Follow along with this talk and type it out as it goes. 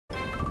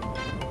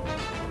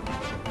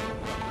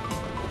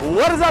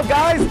What is up,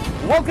 guys?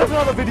 Welcome to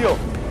another video.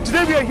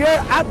 Today we are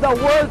here at the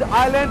World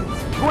Island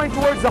going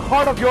towards the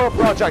Heart of Europe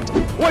project.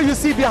 What you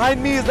see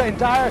behind me is the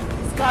entire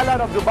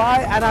skyline of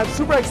Dubai, and I'm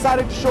super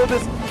excited to show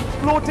this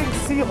floating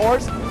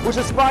seahorse, which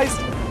is priced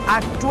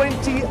at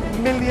 20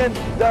 million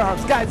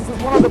dirhams. Guys, this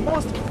is one of the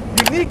most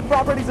unique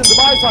properties in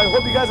Dubai, so I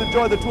hope you guys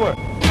enjoy the tour.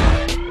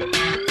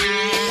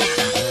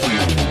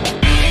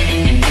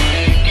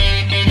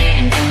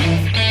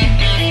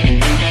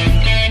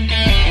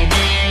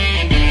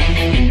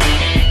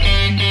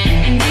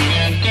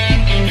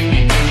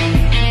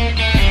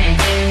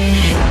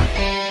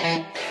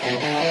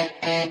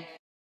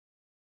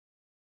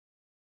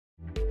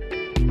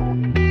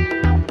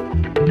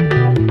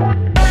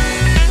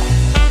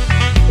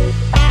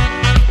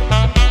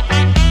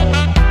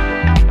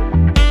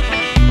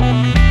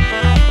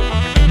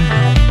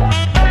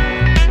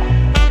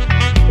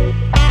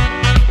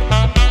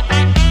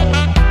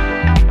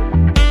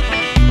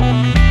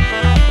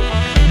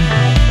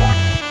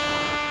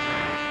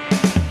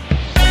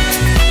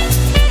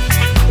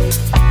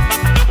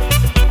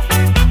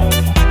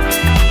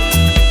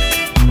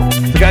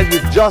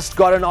 We've just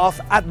gotten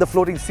off at the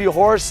Floating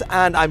Seahorse,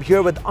 and I'm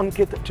here with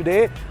Ankit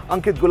today.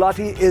 Ankit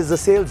Gulati is the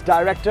sales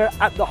director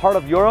at the Heart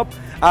of Europe.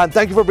 And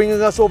thank you for bringing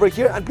us over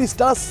here. And please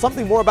tell us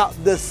something more about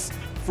this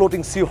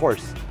Floating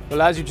Seahorse.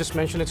 Well, as you just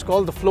mentioned, it's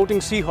called the Floating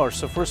Seahorse.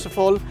 So first of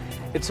all,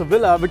 it's a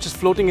villa which is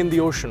floating in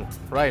the ocean,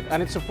 right?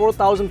 And it's a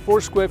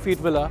 4,004 square feet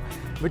villa,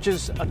 which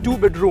is a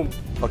 2-bedroom.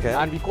 Okay.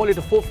 And we call it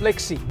a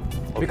 4-flexi.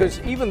 Okay. Because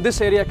even this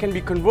area can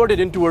be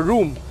converted into a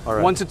room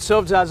once it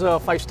serves as a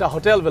 5-star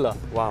hotel villa.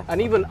 Wow. And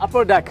even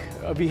upper deck,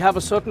 we have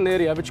a certain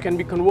area which can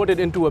be converted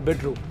into a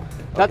bedroom.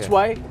 That's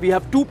why we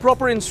have 2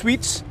 proper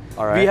en-suites.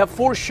 We have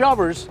 4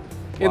 showers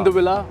in the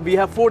villa. We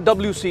have 4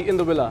 WC in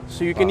the villa.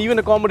 So you can even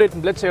accommodate,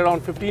 let's say,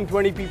 around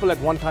 15-20 people at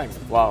one time.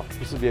 Wow,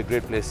 this would be a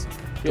great place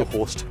to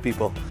host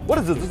people. What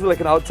is this? This is like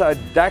an outside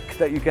deck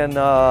that you can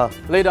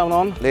lay down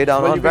on. Very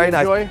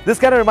nice. This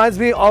kind of reminds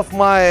me of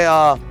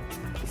my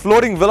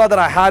floating villa that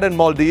I had in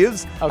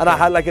Maldives, and I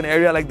had like an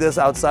area like this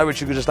outside which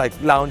you could just like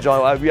lounge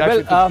on. We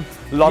actually took a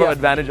lot of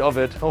advantage of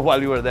it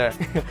while you were there.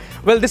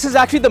 Well, this is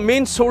actually the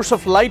main source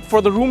of light for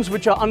the rooms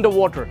which are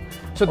underwater.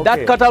 So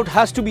that cutout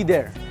has to be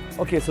there.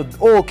 Okay, so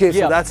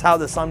so that's how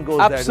the sun goes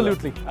there.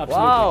 Absolutely.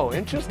 Wow,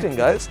 interesting,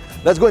 guys.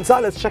 Let's go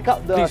inside. Let's check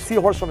out the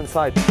seahorse from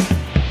inside.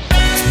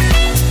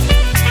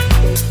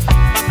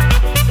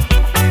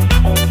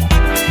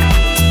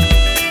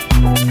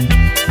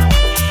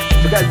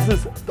 Guys,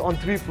 this is on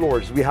 3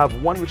 floors. We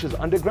have one which is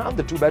underground,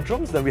 the 2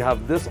 bedrooms. Then we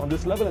have this on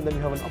this level, and then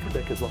we have an upper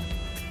deck as well.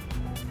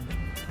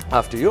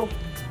 After you.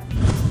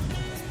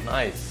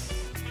 Nice.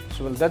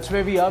 So well, that's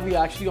where we are. We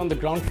are actually on the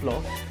ground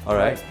floor. All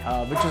right.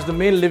 Which is the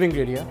main living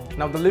area.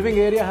 Now the living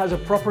area has a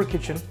proper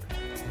kitchen,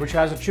 which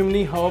has a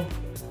chimney hob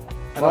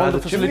and all the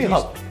facilities.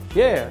 Chimney hub.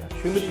 Yeah,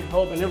 chimney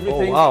hob and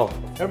everything. Oh wow.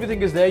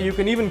 Everything is there. You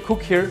can even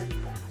cook here,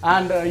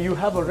 and you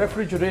have a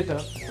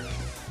refrigerator.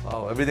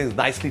 Oh, everything's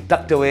nicely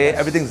tucked away.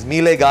 Everything's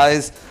Miele,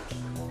 guys.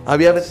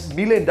 We have a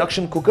Miele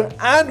induction cooker,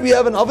 and we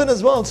have an oven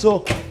as well.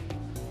 So,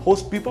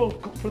 host people,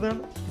 cook for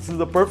them. This is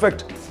the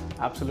perfect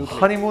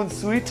honeymoon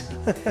suite.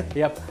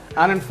 Yep.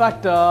 And in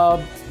fact,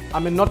 I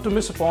mean, not to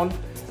miss upon,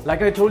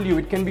 like I told you,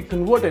 it can be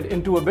converted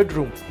into a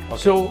bedroom.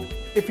 So,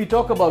 if you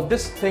talk about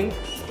this thing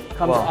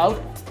comes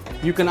out,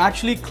 you can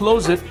actually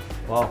close it.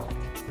 Wow.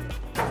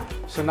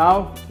 So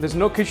now there's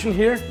no kitchen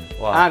here,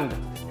 and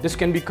this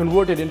can be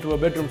converted into a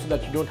bedroom so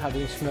that you don't have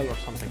any smell or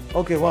something.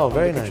 Okay, wow,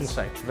 very nice.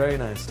 Side. Very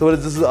nice. So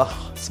this is a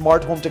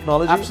smart home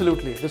technology?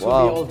 Absolutely. This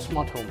will be all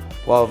smart home.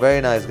 Wow,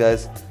 very nice,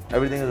 guys.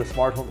 Everything is a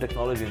smart home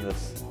technology in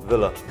this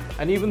villa.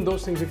 And even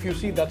those things, if you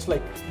see, that's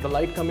like the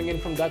light coming in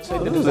from that side,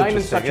 the design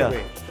in such a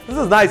way. This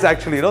is nice,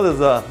 actually. You know,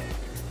 there's a,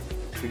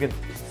 you can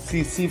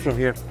see from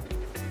here.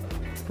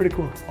 Pretty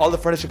cool. All the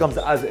furniture comes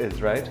as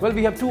is, right? Well,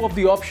 we have 2 of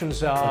the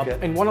options.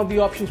 In one of the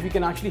options, we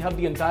can actually have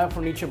the entire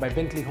furniture by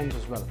Bentley Homes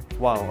as well.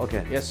 Wow,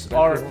 okay. Yes,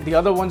 or the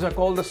other ones are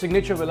called the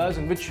signature villas,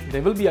 in which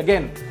there will be,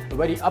 again, a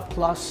very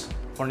up-class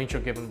furniture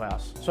given by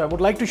us. So I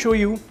would like to show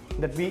you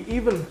that we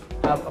even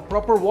have a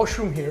proper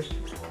washroom here,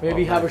 where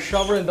we have a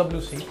shower and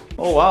WC.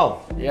 Oh,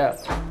 wow. Yeah.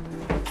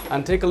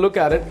 And take a look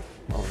at it.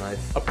 Oh,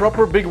 nice. A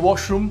proper big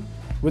washroom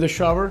with a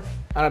shower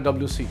and a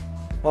WC.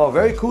 Oh,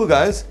 very cool,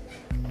 guys.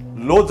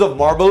 Loads of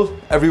marble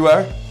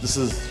everywhere. This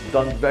is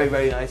done very,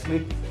 very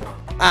nicely.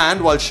 And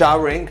while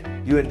showering,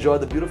 you enjoy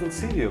the beautiful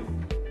sea view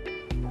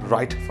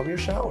right from your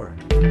shower.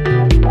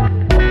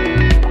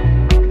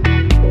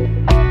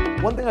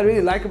 One thing I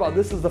really like about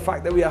this is the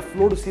fact that we have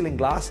floor-to-ceiling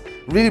glass.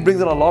 Really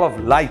brings in a lot of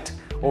light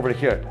over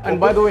here. And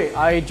by the way,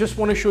 I just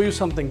want to show you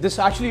something. This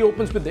actually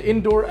opens with the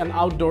indoor and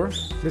outdoor.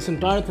 This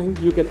entire thing,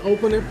 you can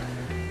open it.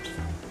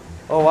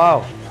 Oh,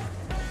 wow.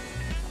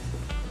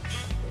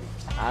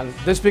 And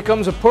this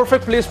becomes a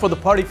perfect place for the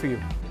party for you.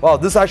 Wow,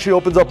 this actually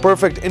opens up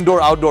perfect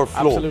indoor-outdoor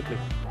flow. Absolutely.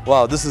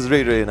 Wow, this is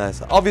really, really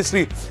nice.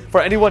 Obviously,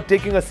 for anyone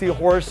taking a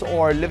seahorse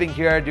or living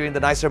here during the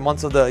nicer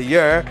months of the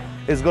year,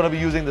 is going to be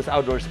using this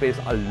outdoor space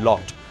a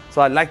lot.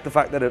 So I like the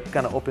fact that it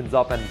kind of opens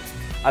up and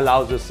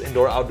allows this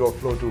indoor-outdoor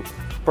flow to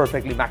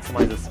perfectly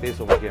maximizes space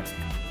over here.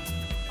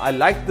 I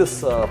like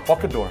this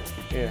pocket door.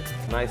 Yeah.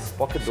 Nice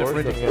pocket door.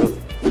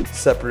 Separating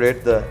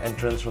Separate the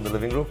entrance from the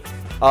living room.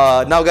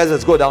 Now guys,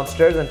 let's go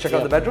downstairs and check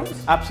out the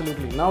bedrooms.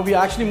 Absolutely. Now we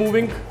are actually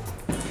moving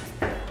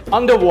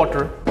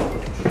underwater.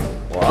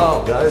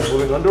 Wow, guys,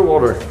 moving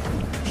underwater.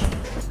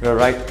 We're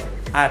right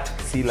at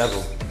sea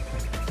level.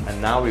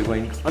 And now we're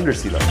going under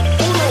sea level.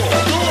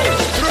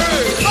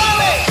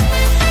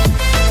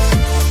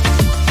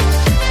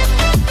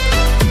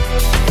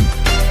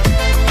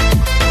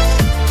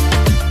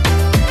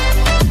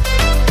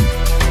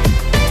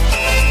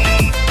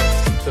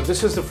 So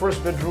this is the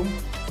first bedroom.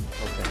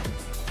 Okay.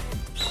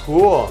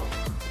 Cool.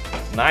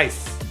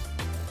 Nice.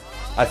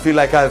 I feel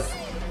like I've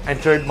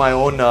entered my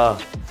own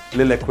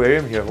little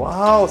aquarium here.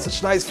 Wow,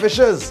 such nice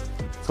fishes.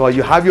 So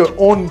you have your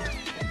own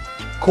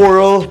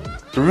coral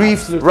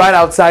reef right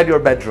outside your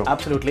bedroom.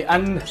 Absolutely.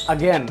 And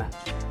again,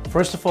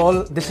 first of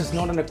all, this is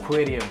not an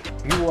aquarium.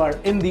 You are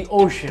in the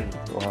ocean.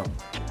 Wow.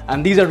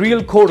 And these are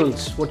real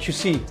corals, what you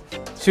see.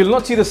 So you'll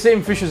not see the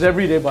same fishes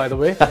every day, by the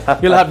way.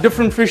 You'll have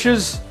different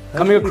fishes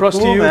coming across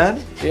to you.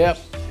 Man. Yeah,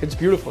 it's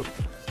beautiful.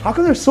 How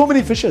come there's so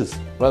many fishes?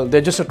 Well,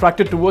 they're just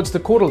attracted towards the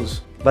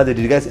corals. By the way,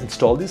 did you guys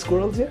install these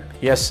corals here?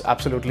 Yes,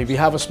 absolutely. We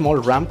have a small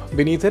ramp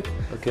beneath it.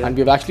 Okay. And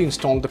we've actually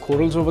installed the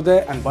corals over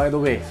there. And by the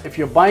way, if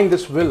you're buying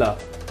this villa,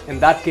 in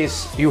that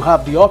case, you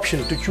have the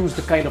option to choose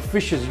the kind of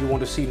fishes you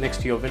want to see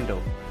next to your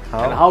window.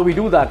 How? And how we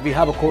do that, we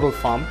have a coral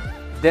farm.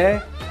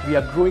 There, we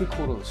are growing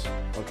corals.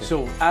 Okay.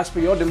 So, as per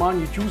your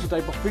demand, you choose the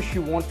type of fish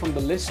you want from the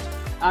list,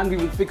 and we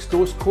will fix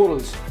those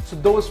corals. So,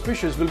 those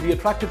fishes will be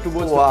attracted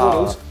towards the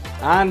corals,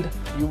 and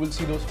you will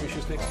see those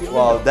fishes next to your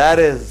window. Wow, that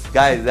is,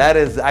 guys, that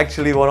is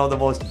actually one of the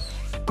most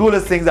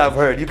coolest things I've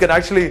heard. You can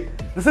actually,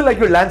 this is like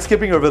you're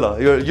landscaping your villa.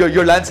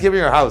 You're landscaping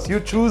your house. You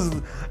choose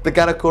the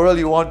kind of coral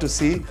you want to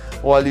see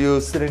while you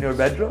sit in your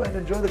bedroom and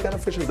enjoy the kind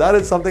of fishes. That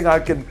is something I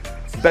can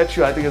bet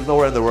you I think is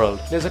nowhere in the world.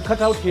 There's a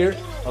cutout here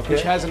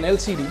which has an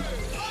LCD.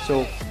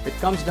 So it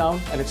comes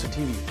down and it's a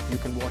TV. You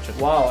can watch it.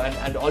 Wow,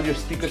 and all your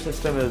speaker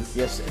system is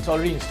Yes, it's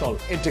already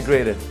installed.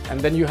 integrated. And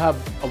then you have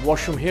a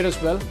washroom here as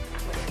well.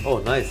 Oh,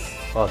 nice.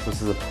 Wow, so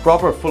this is a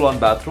proper full-on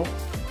bathroom.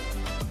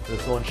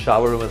 There's one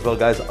shower room as well,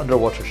 guys.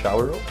 Underwater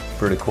shower room.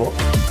 Pretty cool.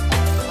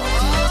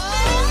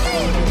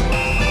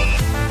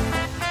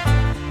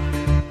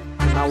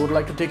 Now I would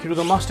like to take you to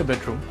the master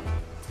bedroom.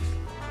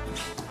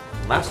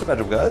 Master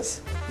bedroom,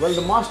 guys. Well,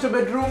 the master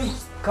bedroom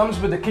comes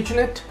with a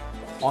kitchenette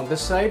on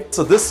this side.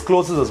 So this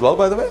closes as well,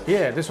 by the way?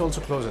 Yeah, this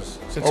also closes.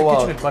 So it's Oh, a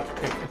wow. kitchenette, but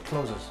it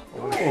closes.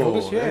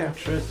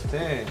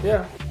 Interesting.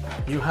 Yeah.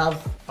 You have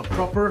a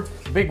proper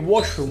big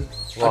washroom.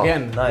 Wow,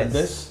 Again, nice. with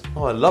this.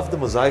 Oh, I love the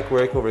mosaic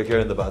work over here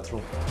in the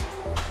bathroom.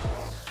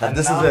 And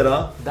this is now, it,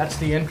 huh? That's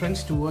the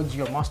entrance towards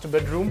your master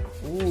bedroom.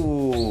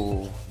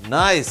 Ooh,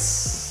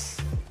 nice.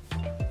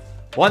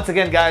 Once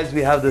again, guys,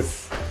 we have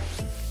this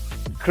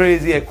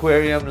crazy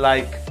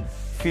aquarium-like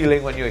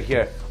feeling when you're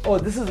here. Oh,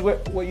 this is where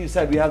what you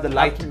said. We have the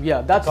light.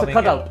 Yeah, that's the coming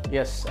cutout.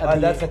 Yes. at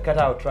the- That's the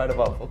cutout right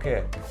above.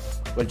 Okay.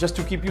 Well, just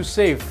to keep you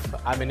safe,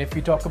 I mean, if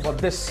we talk about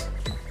this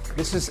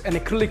is an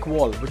acrylic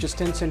wall, which is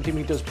 10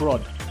 centimeters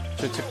broad.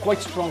 So it's a quite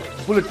strong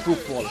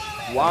bulletproof wall.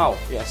 Wow.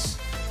 Yes.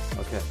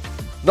 Okay.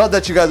 Not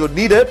that you guys would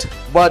need it,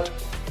 but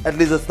at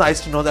least it's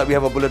nice to know that we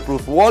have a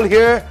bulletproof wall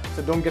here.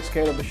 So don't get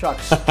scared of the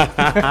sharks.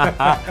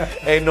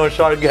 Ain't no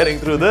shark getting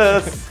through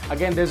this.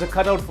 Again, there's a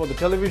cutout for the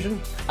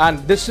television. And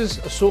this is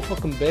a sofa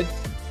cum bed.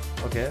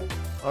 Okay.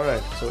 All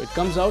right. So it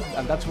comes out,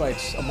 and that's why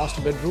it's a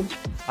master bedroom.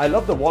 I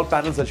love the wall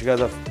panels that you guys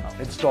have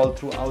installed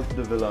throughout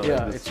the villa.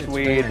 Yeah, Like it's the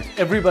very suede, nice.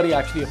 Everybody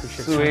actually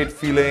appreciates it. suede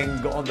feeling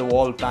on the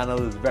wall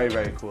panel is very,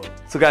 very cool.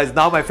 So guys,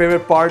 now my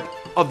favorite part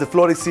of the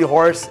Floating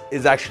Seahorse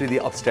is actually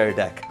the upstairs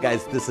deck.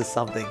 Guys, this is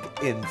something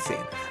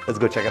insane. Let's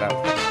go check it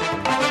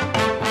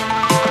out.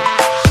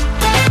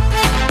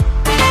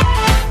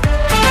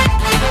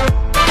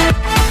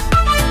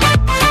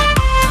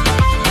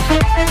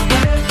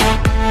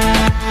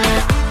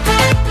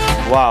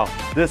 Wow,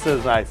 this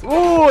is nice.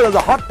 Ooh, there's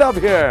a hot tub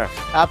here.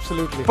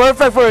 Absolutely.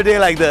 Perfect for a day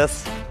like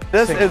this.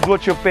 This is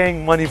what you're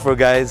paying money for,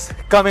 guys.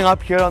 Coming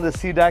up here on the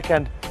sea deck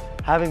and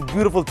having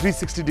beautiful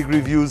 360-degree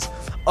views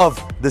of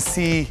the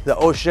sea, the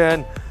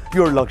ocean.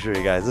 Pure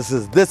luxury, guys. This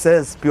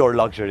is pure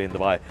luxury in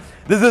Dubai.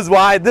 This is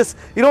why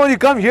you know, when you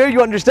come here,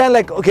 you understand,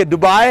 like, okay,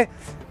 Dubai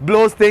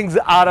blows things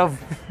out of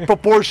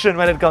proportion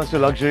when it comes to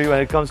luxury,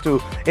 when it comes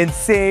to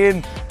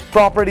insane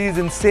properties,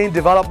 insane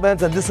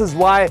developments, and this is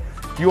why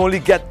you only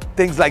get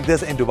things like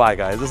this in Dubai,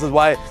 guys. This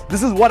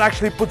is what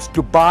actually puts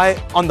Dubai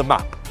on the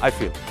map, I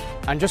feel.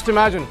 And just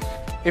imagine,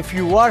 if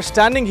you are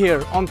standing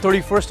here on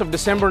 31st of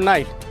December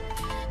night,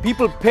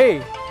 people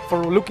pay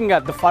for looking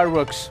at the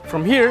fireworks.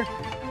 From here,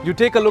 you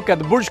take a look at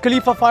the Burj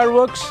Khalifa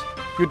fireworks,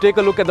 you take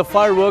a look at the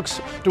fireworks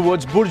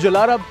towards Burj Al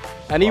Arab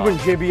and even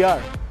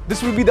JBR.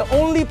 This will be the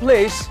only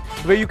place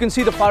where you can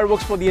see the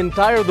fireworks for the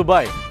entire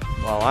Dubai.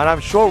 Wow, and I'm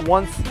sure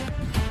once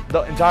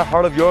the entire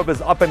heart of Europe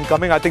is up and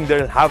coming, I think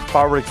they'll have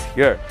fireworks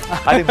here.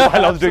 I think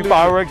Dubai loves doing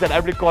fireworks, and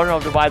every corner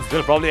of Dubai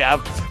will probably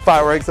have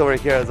fireworks over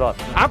here as well.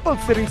 Ample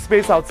sitting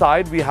space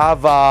outside. We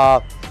have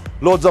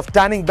Loads of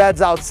tanning beds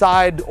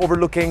outside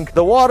overlooking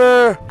the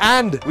water,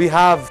 and we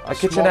have a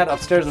kitchenette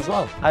upstairs as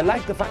well. I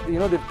like the fact that, you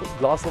know, they put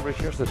glass over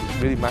here so it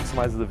really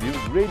maximizes the view.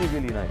 Really,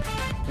 really nice.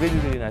 Really,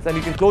 really nice. And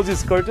you can close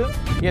this curtain.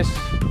 Yes.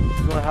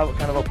 You want to have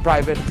kind of a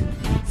private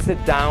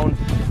sit down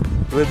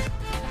with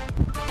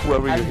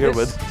whoever you're here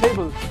with. This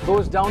table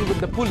goes down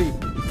with the pulley.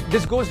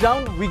 This goes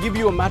down, we give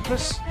you a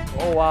mattress.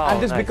 Oh wow! And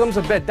this becomes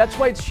a bed. That's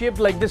why it's shaped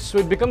like this. So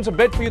it becomes a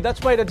bed for you.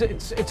 That's why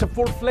it's a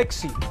full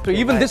flexi. So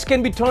even this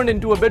can be turned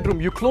into a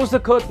bedroom. You close the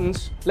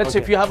curtains. Let's say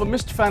if you have a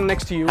mist fan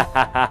next to you,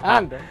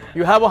 and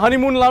you have a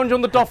honeymoon lounge on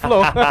the top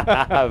floor.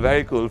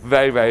 Very cool.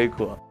 Very, very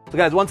cool. So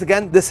guys, once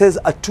again, this is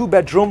a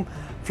 2-bedroom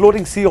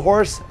floating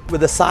seahorse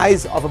with a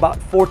size of about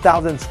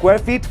 4,000 square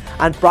feet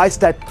and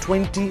priced at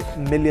 20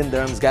 million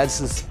dirhams, guys.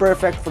 This is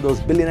perfect for those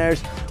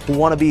billionaires who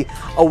want to be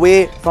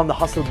away from the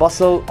hustle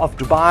bustle of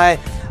Dubai.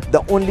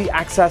 The only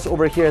access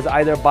over here is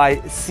either by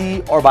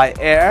sea or by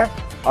air.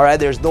 All right,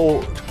 there's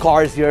no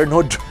cars here,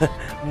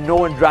 no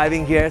one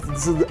driving here. So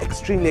this is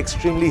extremely,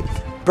 extremely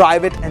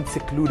private and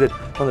secluded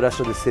from the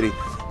rest of the city.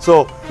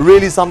 So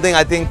really something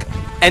I think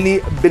any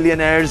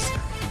billionaire's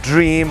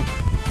dream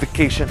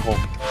vacation home.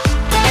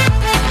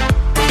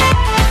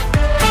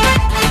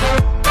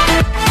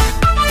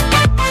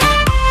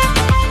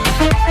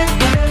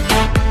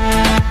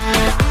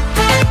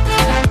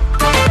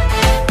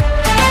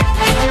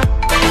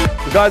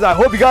 Guys, I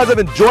hope you guys have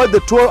enjoyed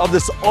the tour of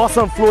this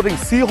awesome floating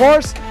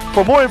seahorse.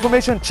 For more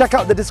information, check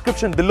out the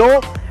description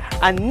below.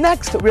 And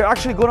next, we're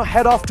actually going to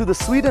head off to the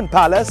Sweden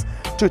Palace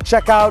to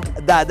check out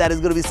that. That is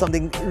going to be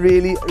something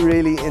really,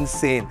 really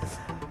insane.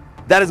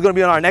 That is going to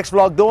be on our next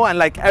vlog though. And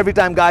like every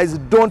time, guys,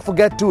 don't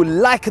forget to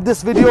like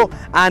this video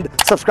and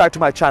subscribe to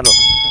my channel.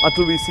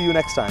 Until we see you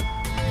next time.